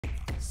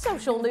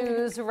Social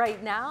news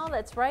right now,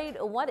 that's right,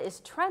 what is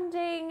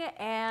trending,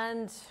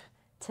 and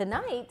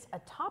tonight, a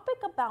topic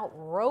about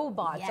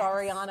robots, Yes,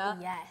 Ariana.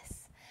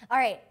 Yes. All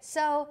right,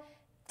 so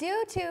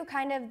due to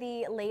kind of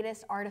the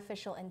latest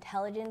artificial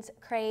intelligence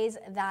craze,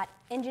 that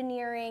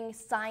engineering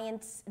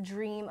science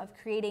dream of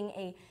creating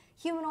a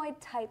humanoid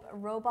type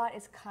robot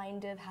is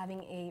kind of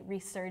having a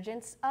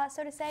resurgence,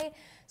 so to say.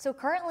 So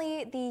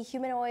currently the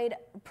humanoid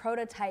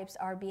prototypes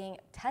are being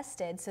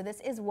tested. So this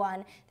is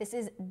one, this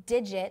is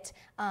Digit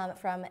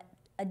from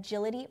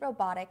Agility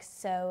Robotics.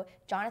 So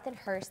Jonathan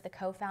Hurst, the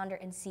co-founder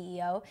and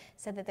CEO,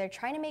 said that they're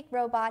trying to make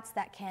robots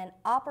that can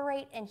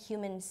operate in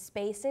human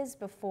spaces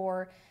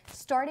before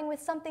starting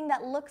with something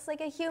that looks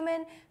like a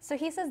human. So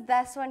he says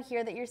this one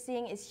here that you're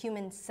seeing is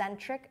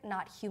human-centric,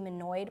 not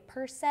humanoid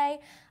per se.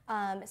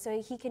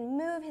 So he can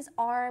move his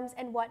arms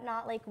and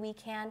whatnot like we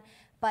can,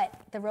 but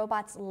the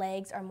robot's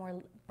legs are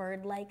more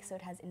bird-like, so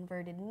it has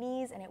inverted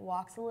knees and it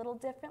walks a little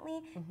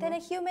differently than a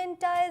human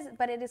does,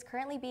 but it is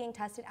currently being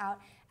tested out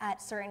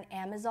at certain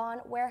Amazon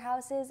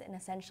warehouses, and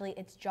essentially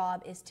its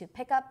job is to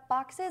pick up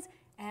boxes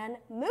and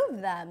move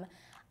them.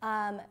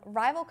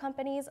 Rival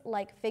companies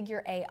like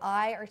Figure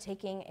AI are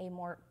taking a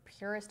more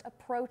purist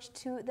approach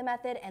to the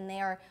method, and they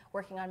are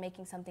working on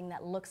making something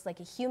that looks like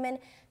a human.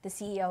 The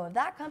CEO of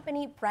that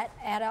company, Brett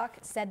Addock,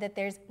 said that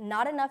there's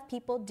not enough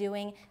people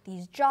doing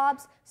these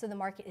jobs, so the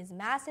market is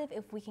massive.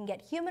 If we can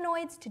get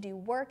humanoids to do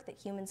work that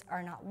humans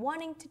are not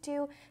wanting to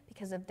do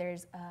because of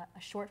there's a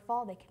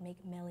shortfall, they can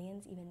make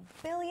millions, even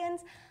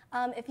billions.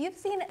 If you've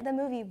seen the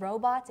movie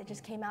Robots, it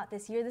just came out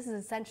this year. This is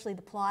essentially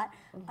the plot,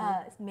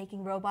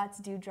 making robots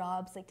do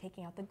jobs like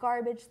taking out the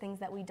garbage, things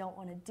that we don't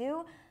want to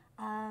do.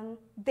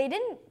 They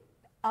didn't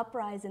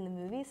uprise in the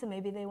movie, so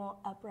maybe they won't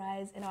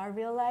uprise in our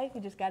real life. You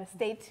just got to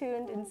stay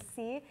tuned and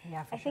see.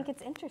 Yeah, I think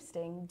it's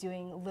interesting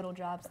doing little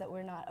jobs that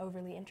we're not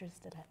overly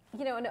interested in.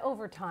 You know, and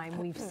over time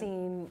we've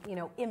seen, you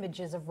know,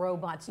 images of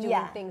robots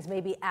doing things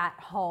maybe at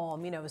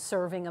home, you know,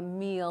 serving a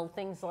meal,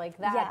 things like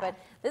that. But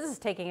this is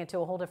taking it to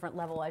a whole different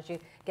level as you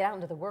get out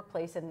into the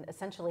workplace and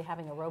essentially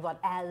having a robot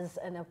as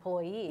an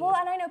employee. Well,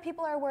 and I know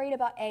people are worried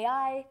about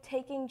AI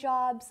taking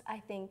jobs. I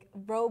think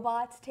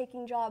robots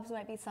taking jobs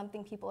might be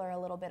something people are a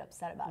little bit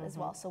upset about as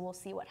well. So we'll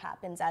see what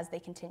happens as they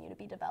continue to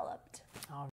be developed.